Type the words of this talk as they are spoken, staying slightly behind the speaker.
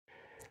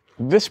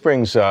This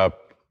brings up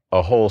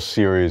a whole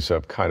series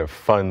of kind of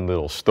fun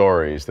little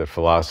stories that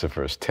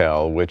philosophers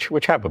tell, which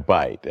have a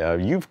bite.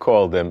 You've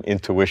called them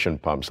intuition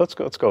pumps. Let's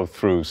go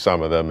through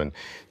some of them and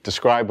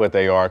describe what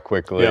they are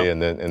quickly, Yeah.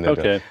 and then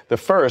Okay. the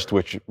first,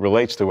 which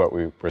relates to what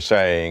we were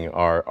saying,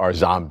 are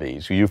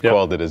zombies. You've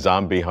called it a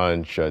zombie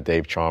hunch.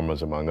 Dave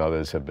Chalmers, among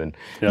others, have been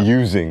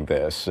using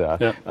this. How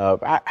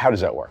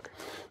does that work?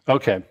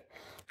 Okay.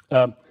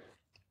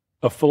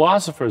 A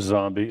philosopher's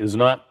zombie is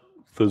not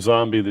the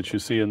zombie that you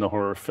see in the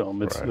horror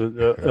film. It's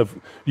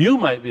you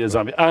might be a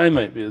zombie, I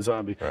might be a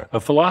zombie. Right. A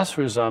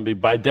philosopher's zombie,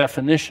 by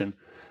definition,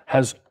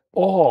 has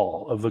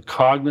all of the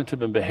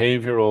cognitive and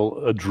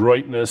behavioral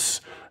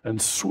adroitness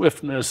and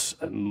swiftness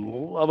and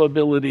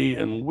lovability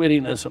and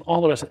wittiness and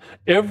all the rest.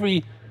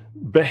 Every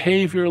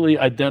behaviorally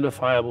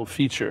identifiable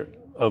feature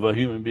of a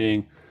human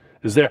being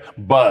is there,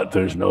 but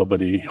there's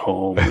nobody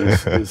home.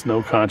 There's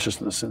no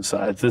consciousness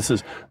inside.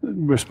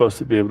 We're supposed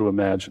to be able to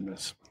imagine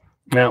this.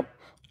 Now,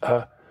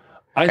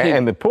 I think,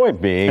 and the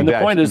point being, and the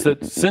point is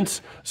that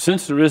since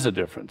there is a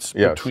difference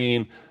Yes.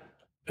 between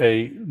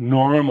a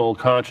normal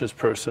conscious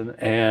person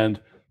and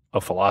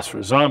a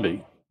philosopher's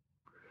zombie,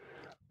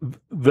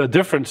 the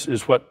difference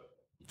is what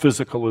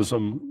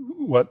physicalism,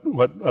 what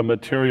a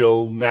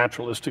material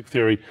naturalistic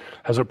theory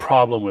has a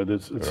problem with.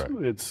 It's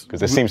because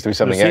there seems to be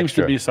something there seems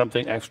extra. to be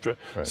something extra,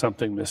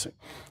 something missing.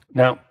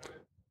 Now,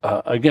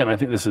 again, I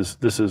think this is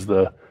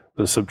the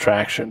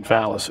subtraction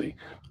fallacy.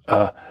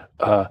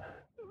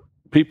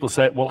 People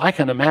say, well, I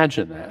can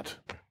imagine that.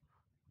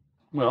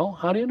 Well,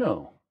 how do you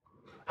know?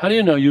 How do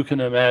you know you can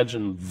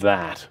imagine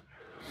that?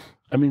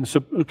 I mean,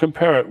 so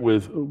compare it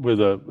with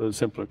a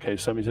simpler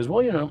case. Somebody says,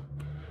 well, you know,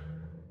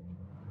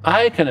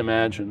 I can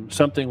imagine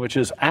something which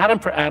is atom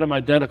for atom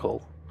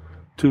identical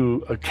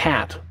to a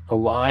cat, a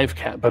live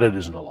cat, but it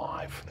isn't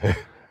alive.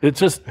 It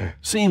just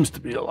seems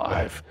to be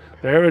alive.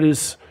 There it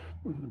is,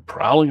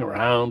 prowling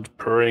around,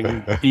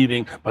 purring,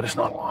 eating, but it's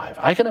not alive.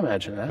 I can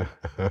imagine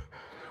that.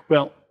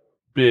 Well,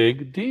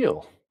 big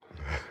deal.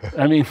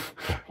 I mean,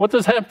 what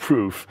does that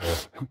prove?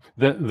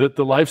 That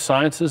the life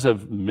sciences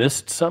have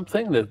missed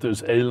something? That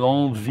there's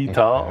élan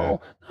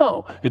vital?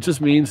 No, it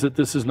just means that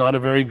this is not a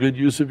very good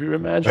use of your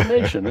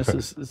imagination.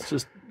 It's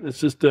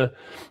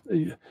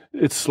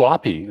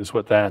sloppy, is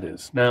what that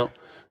is. Now,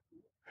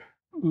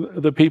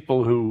 the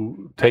people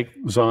who take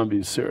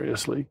zombies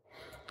seriously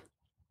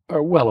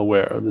are well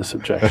aware of this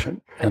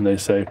objection, and they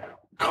say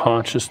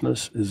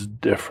consciousness is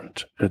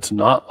different. It's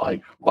not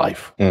like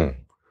life.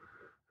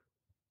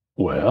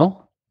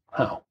 Well,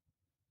 how?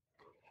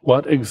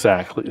 What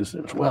exactly is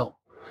this? Well,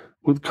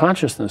 with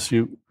consciousness,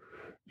 you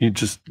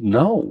just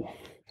know.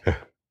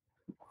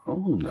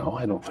 Oh, no,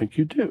 I don't think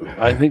you do.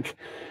 I think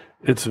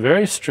it's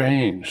very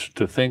strange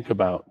to think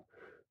about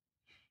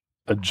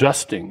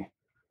adjusting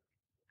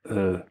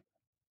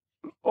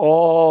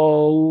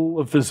all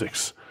of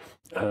physics,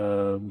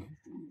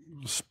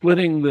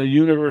 splitting the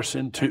universe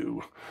in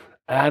two,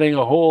 adding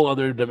a whole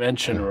other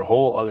dimension or a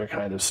whole other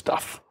kind of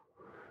stuff,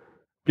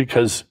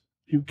 because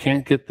you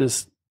can't get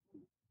this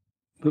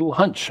little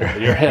hunch out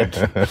of your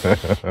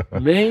head.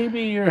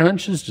 Maybe your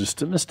hunch is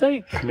just a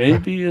mistake.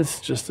 Maybe it's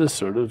just a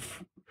sort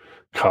of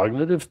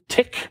cognitive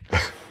tick.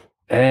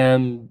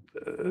 And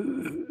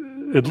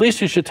at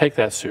least you should take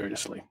that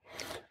seriously.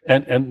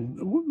 And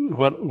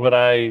what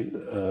I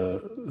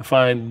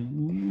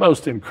find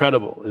most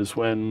incredible is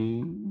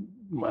when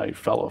my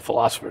fellow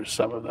philosophers,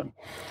 some of them,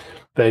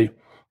 they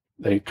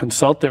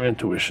consult their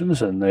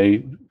intuitions and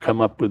they come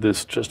up with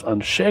this just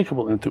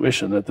unshakable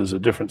intuition that there's a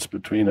difference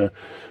between a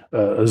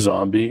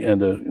zombie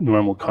and a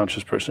normal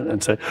conscious person,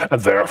 and say,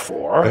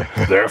 therefore,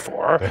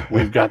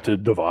 we've got to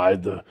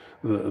divide the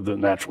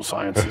natural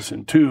sciences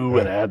in two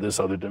and add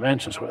this other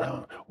dimension.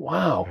 So,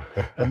 wow,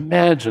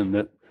 imagine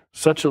that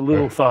such a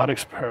little thought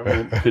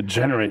experiment could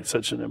generate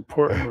such an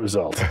important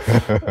result.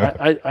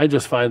 I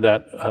just find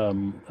that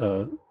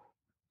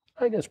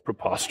I guess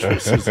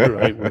preposterous is the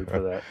right word for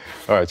that.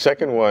 All right,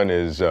 second one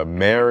is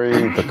Mary,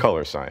 the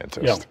color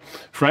scientist. Yeah.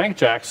 Frank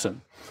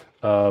Jackson,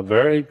 a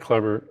very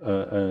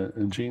clever,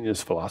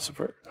 ingenious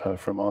philosopher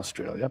from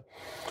Australia,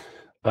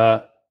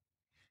 had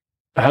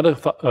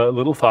a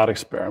little thought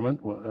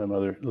experiment,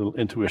 another little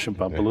intuition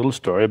pump, a little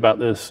story about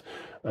this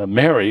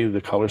Mary,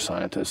 the color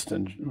scientist,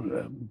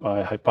 and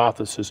by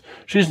hypothesis,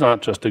 she's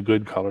not just a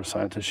good color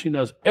scientist. She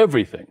knows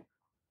everything,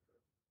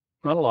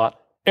 not a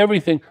lot,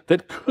 everything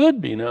that could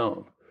be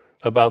known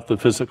about the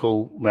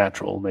physical,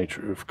 natural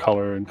nature of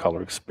color and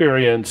color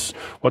experience,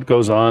 what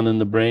goes on in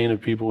the brain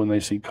of people when they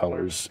see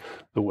colors,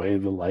 the way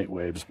the light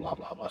waves, blah,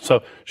 blah, blah.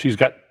 So she's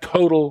got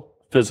total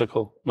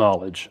physical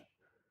knowledge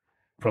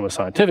from a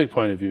scientific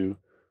point of view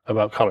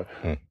about color.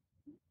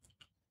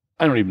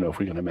 I don't even know if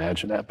we can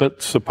imagine that,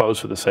 but suppose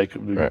for the sake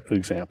of the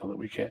example that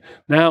we can.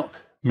 Now,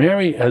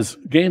 Mary has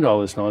gained all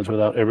this knowledge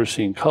without ever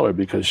seeing color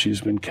because she's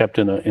been kept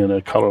in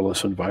a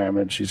colorless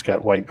environment. She's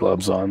got white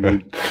gloves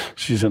on.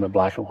 She's in a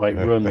black and white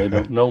room. They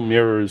don't no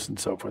mirrors and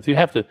so forth. You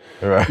have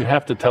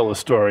to tell a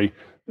story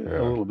a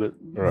little bit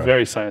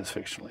very science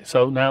fictionally.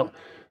 So now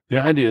the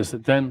idea is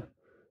that then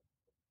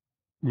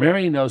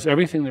Mary knows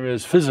everything there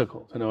is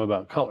physical to know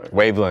about color.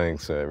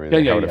 Wavelengths,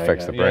 everything, how it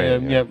affects the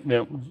brain.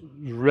 Yeah.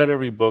 Read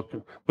every book,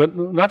 but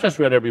not just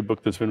read every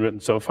book that's been written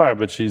so far,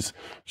 but she's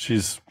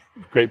a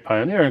great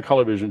pioneer in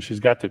color vision. She's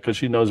got to, because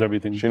she knows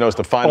everything. She knows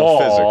the final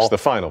physics, the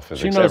final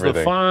physics, She knows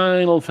everything. the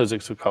final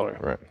physics of color.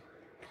 Right.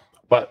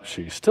 But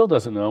she still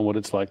doesn't know what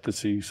it's like to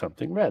see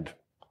something red.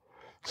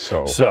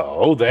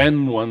 So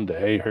then one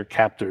day her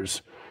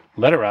captors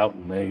let her out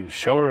and they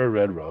show her a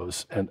red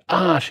rose, and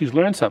she's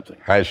learned something.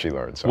 Has she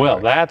learned something? Well,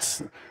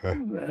 that's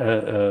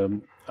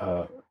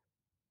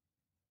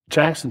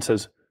Jackson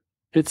says,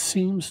 it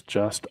seems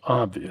just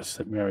obvious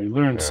that Mary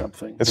learned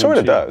something. It sort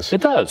of does.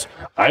 It does.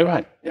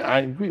 I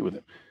agree with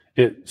him.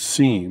 It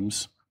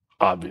seems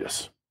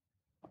obvious.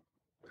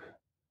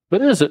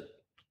 But is it,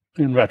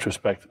 in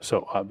retrospect,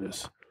 so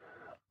obvious?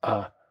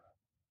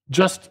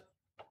 Just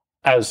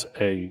as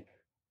a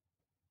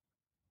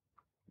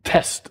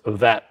test of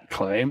that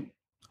claim,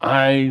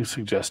 I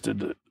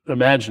suggested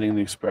imagining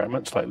the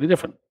experiment slightly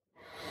different.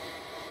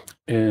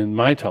 In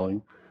my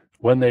telling,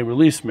 when they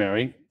release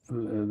Mary,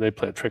 they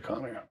play a trick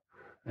on her.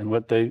 And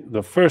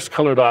the first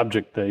colored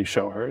object they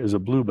show her is a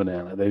blue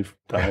banana. They've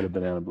dyed a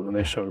banana blue, and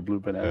they show her a blue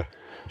banana.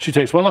 She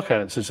takes one look at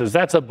it and says,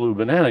 "That's a blue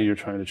banana, you're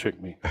trying to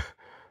trick me."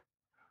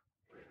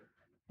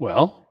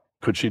 Well,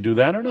 could she do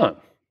that or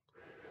not?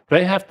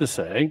 They have to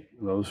say,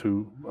 those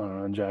who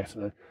are on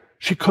Jackson,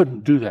 she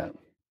couldn't do that.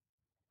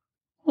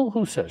 Well,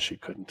 who says she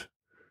couldn't?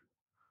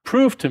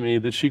 Prove to me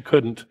that she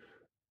couldn't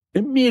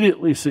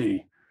immediately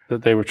see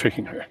that they were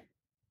tricking her.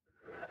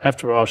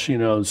 After all, she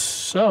knows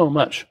so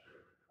much.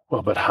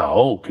 Well, but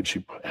how could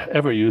she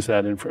ever use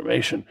that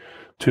information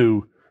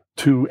to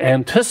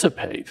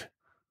anticipate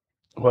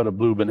what a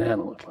blue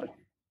banana looked like?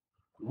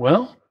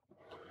 Well,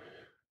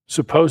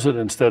 suppose that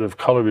instead of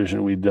color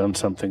vision, we'd done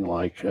something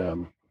like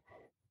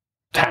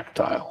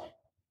tactile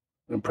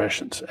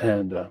impressions,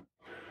 and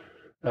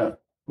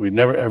we'd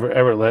never,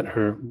 ever let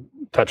her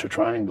touch a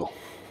triangle.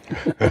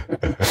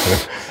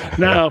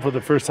 Now, for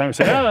the first time, we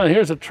say,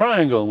 here's a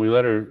triangle, and we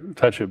let her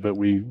touch it, but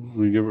we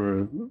give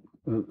her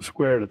a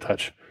square to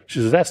touch. She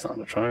says, that's not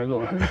a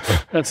triangle,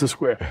 that's a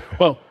square.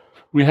 Well,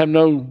 we have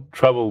no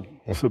trouble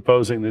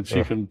supposing that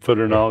she can put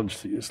her knowledge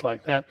to use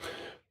like that.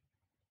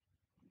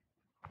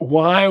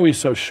 Why are we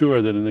so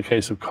sure that in the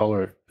case of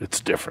color, it's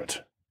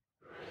different?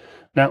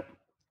 Now,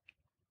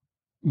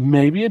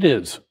 maybe it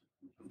is,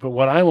 but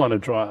what I want to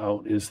draw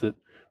out is that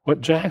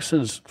what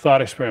Jackson's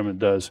thought experiment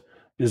does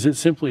is it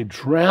simply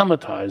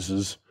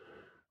dramatizes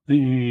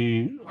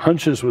the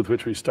hunches with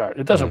which we start.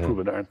 It doesn't prove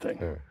a darn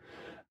thing.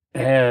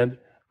 And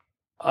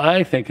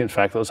I think, in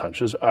fact, those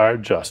hunches are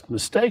just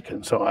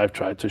mistaken. So I've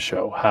tried to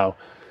show how,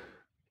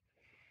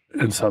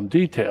 in some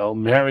detail,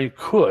 Mary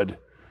could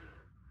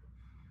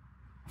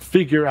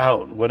figure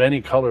out what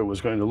any color was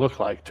going to look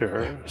like to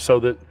her, so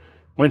that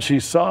when she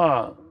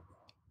saw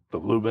the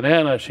blue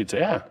banana, she'd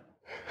say,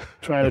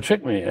 trying to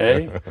trick me,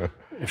 eh?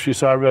 If she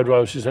saw a red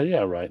rose, she said,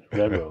 yeah, right,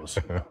 red rose.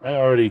 I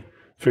already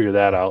figured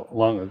that out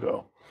long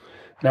ago.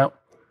 Now,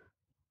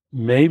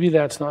 maybe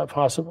that's not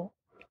possible,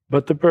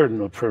 but the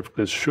burden of proof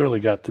has surely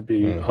got to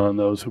be on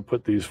those who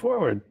put these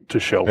forward to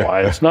show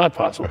why it's not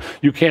possible.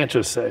 You can't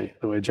just say,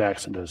 the way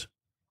Jackson does,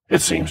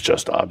 it seems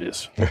just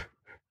obvious.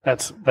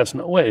 That's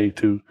no way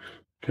to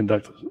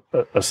conduct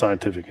a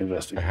scientific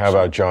investigation. How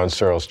about John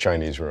Searle's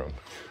Chinese room?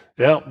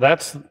 Yeah,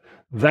 that's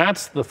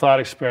the thought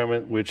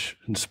experiment which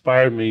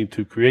inspired me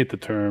to create the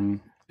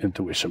term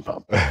intuition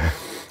pump.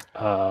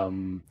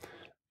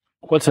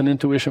 What's an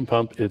intuition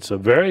pump? It's a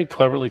very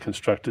cleverly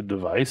constructed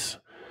device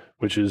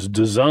which is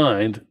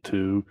designed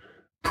to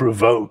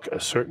provoke a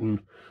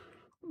certain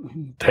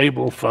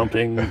table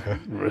thumping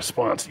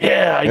response.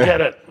 Yeah, I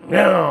get it.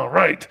 Yeah,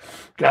 right.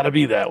 Got to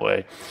be that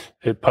way.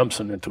 It pumps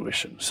an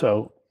intuition.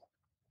 So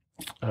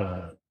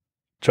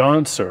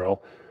John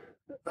Searle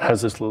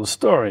has this little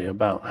story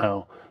about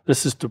how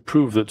this is to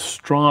prove that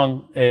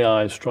strong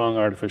AI, strong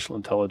artificial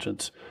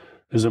intelligence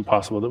is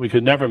impossible, that we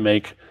could never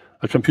make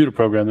a computer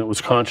program that was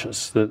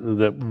conscious,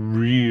 that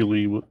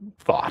really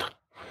thought.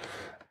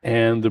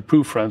 And the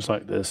proof runs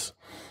like this.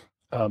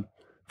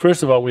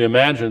 First of all, we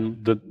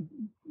imagine that,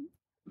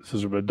 this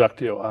is a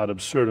reductio ad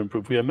absurdum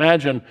proof, we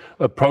imagine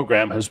a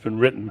program has been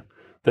written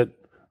that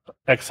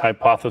X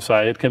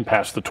hypothesize it can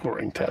pass the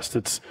Turing test.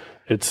 It's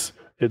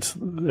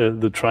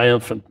the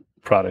triumphant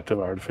product of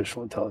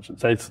artificial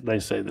intelligence. They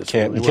say this.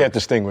 You can't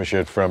distinguish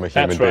it from a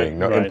human being.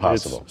 No, right.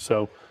 Impossible.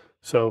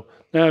 So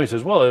now he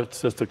says, well,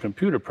 it's just a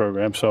computer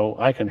program, so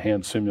I can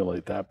hand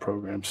simulate that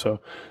program. So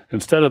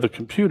instead of the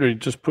computer, you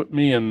just put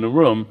me in the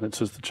room. It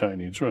says the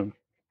Chinese room,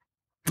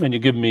 and you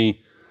give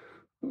me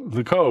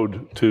the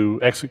code to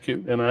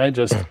execute, and I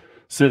just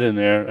sit in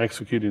there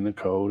executing the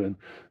code, and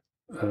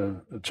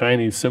the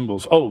Chinese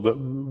symbols. Oh,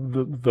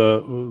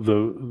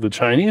 the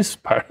Chinese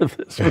part of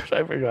this, which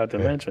I forgot to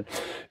mention,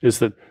 is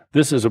that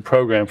this is a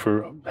program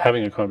for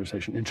having a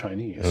conversation in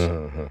Chinese.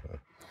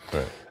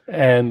 Right.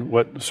 And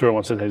what Searle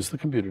wants to say is the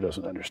computer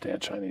doesn't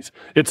understand Chinese.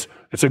 It's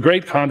a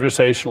great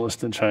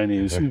conversationalist in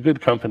Chinese, good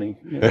company.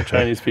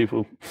 Chinese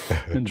people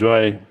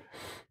enjoy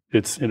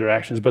its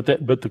interactions, but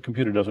the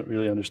computer doesn't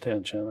really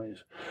understand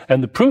Chinese.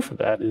 And the proof of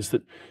that is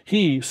that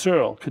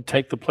Searle, could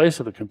take the place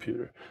of the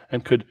computer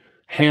and could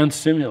hand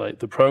simulate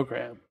the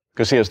program.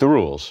 Because he has the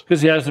rules.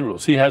 Because he has the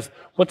rules.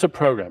 What's a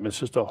program? It's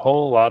just a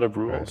whole lot of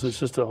rules. Right. It's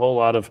just a whole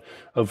lot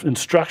of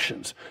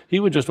instructions.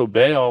 He would just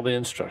obey all the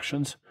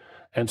instructions.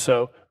 And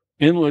so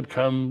in would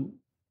come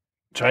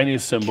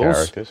Chinese symbols.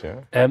 Characters,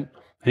 yeah. And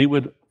he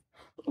would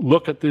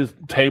look at the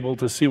table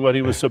to see what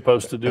he was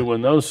supposed to do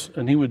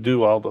and he would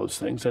do all those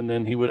things, and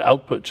then he would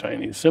output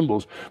Chinese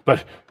symbols,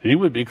 but he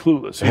would be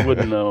clueless. He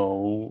wouldn't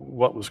know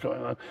what was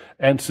going on.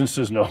 And since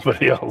there's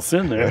nobody else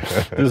in there,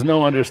 there's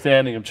no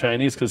understanding of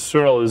Chinese because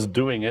Searle is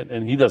doing it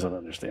and he doesn't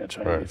understand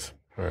Chinese.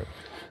 Right.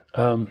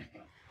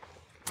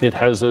 It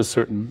has a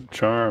certain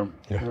charm,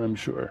 I'm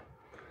sure.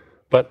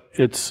 But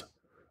I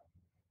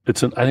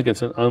think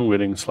it's an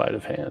unwitting sleight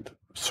of hand.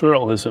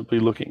 Searle is simply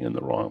looking in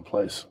the wrong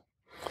place.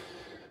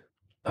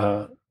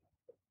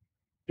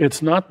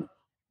 It's not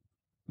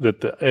that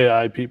the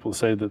AI people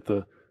say that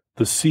the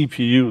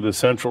CPU, the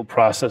central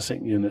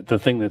processing unit, the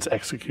thing that's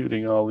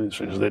executing all the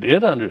instructions, that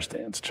it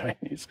understands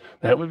Chinese.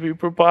 That would be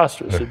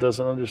preposterous. It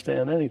doesn't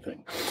understand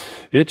anything.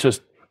 It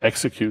just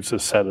executes a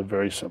set of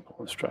very simple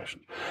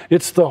instructions.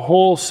 It's the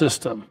whole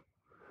system,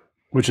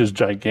 which is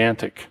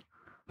gigantic,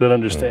 that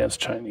understands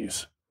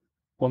Chinese.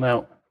 Well,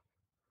 now,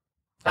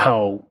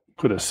 how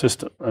could a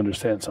system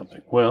understand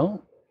something?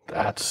 Well,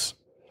 that's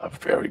a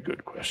very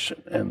good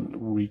question, and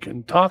we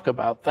can talk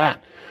about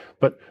that.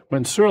 But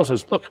when Searle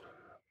says, look,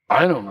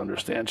 I don't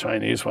understand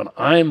Chinese when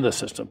I'm the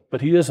system,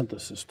 but he isn't the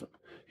system.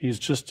 He's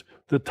just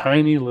the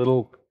tiny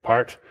little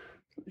part.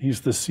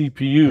 He's the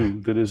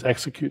CPU that is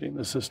executing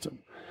the system.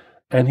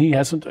 And he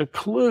hasn't a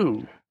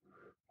clue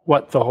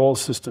what the whole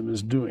system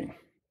is doing.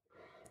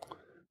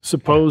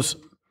 Suppose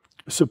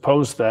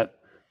that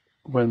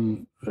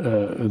when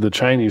the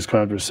Chinese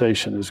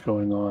conversation is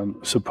going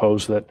on,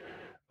 suppose that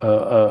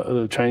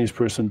the Chinese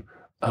person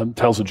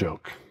tells a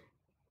joke.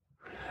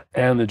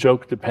 And the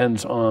joke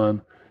depends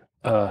on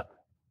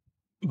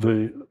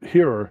the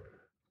hearer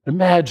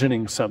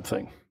imagining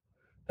something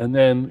and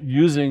then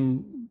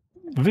using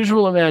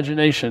visual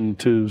imagination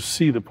to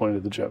see the point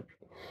of the joke.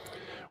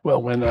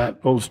 Well, when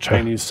those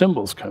Chinese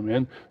symbols come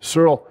in,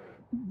 Searle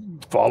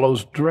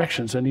follows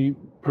directions and he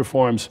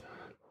performs,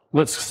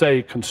 let's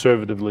say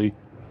conservatively,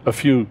 a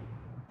few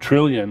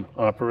trillion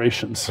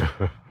operations,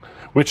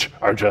 which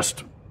are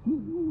just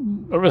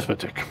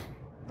arithmetic.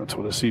 That's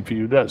what a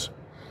CPU does.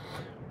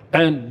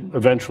 And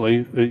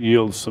eventually it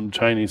yields some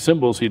Chinese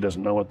symbols. He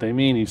doesn't know what they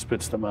mean. He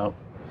spits them out.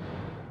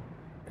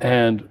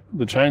 And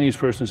the Chinese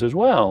person says,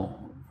 well,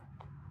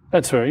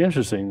 that's very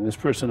interesting. This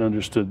person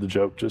understood the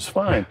joke just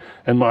fine.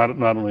 And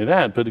not only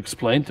that, but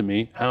explained to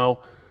me how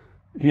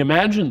he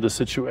imagined the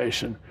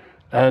situation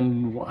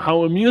and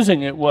how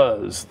amusing it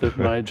was that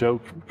my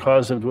joke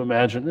caused him to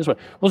imagine it this way.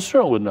 Well,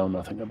 Searle would know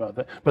nothing about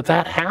that. But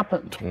that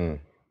happened.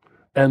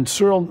 And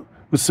Searle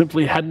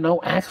simply had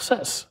no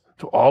access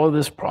to all of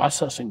this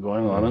processing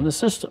going on in the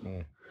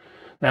system.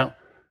 Now,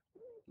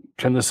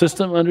 can the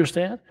system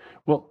understand?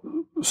 Well,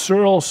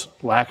 Searle's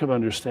lack of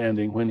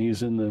understanding when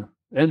he's in the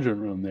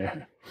engine room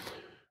there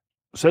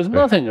says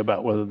nothing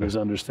about whether there's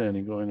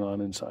understanding going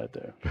on inside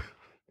there.